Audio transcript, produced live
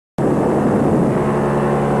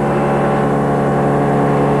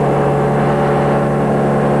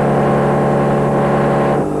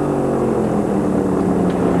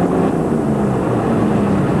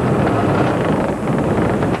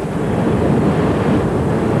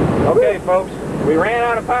Okay, folks, we ran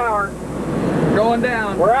out of power. We're going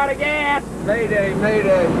down. We're out of gas. Mayday,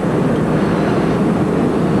 mayday.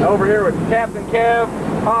 Over here with Captain Kev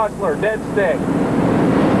Hostler, dead stick.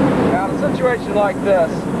 Now, in a situation like this,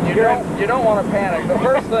 you don't want to panic. The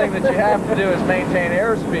first thing that you have to do is maintain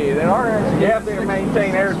airspeed. And our airspeed, you have to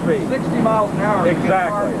maintain airspeed. 60 miles an hour.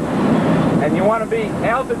 Exactly. And you want to be,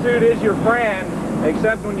 altitude is your friend,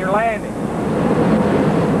 except when you're landing.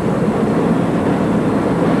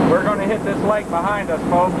 We're going to hit this lake behind us,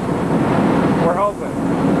 folks. We're hoping.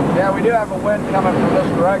 Yeah, we do have a wind coming from this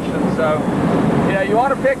direction, so yeah, you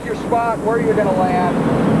want to pick your spot where you're going to land.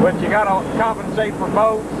 But you got to compensate for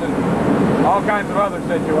boats and all kinds of other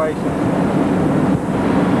situations.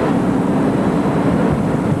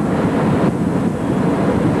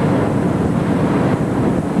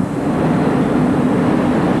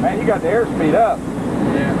 Man, you got the airspeed up.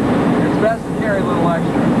 Yeah, it's best to carry a little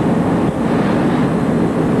extra.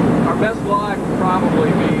 Our best glide would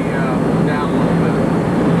probably be down a little bit.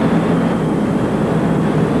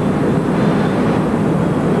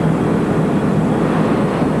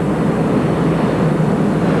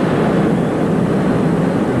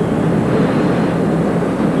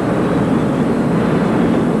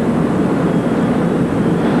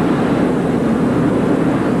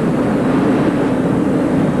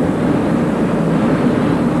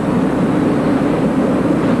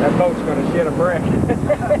 That boat's going to shit a brick.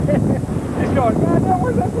 He's going, God,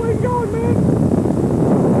 where's that plane going, man?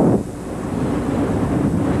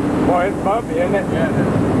 Boy, it's bumpy, isn't it? Yeah, it is.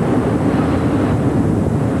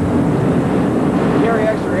 Carry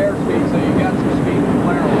extra airspeed so you got some speed to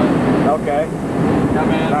flare with. Okay. Come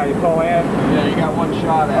in. Now you pull in. Yeah, you got one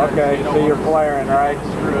shot at it. Okay, so you're flaring, right?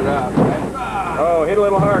 Screw it up. Oh, hit a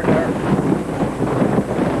little hard there.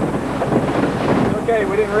 Okay,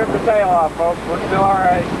 we didn't rip the tail off, folks. We're still all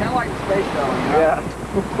right. Kind of like the space shuttle, you know? Yeah.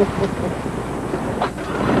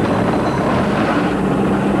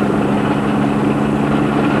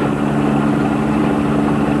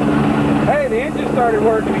 Hey, the engine started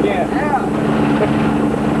working again. Yeah.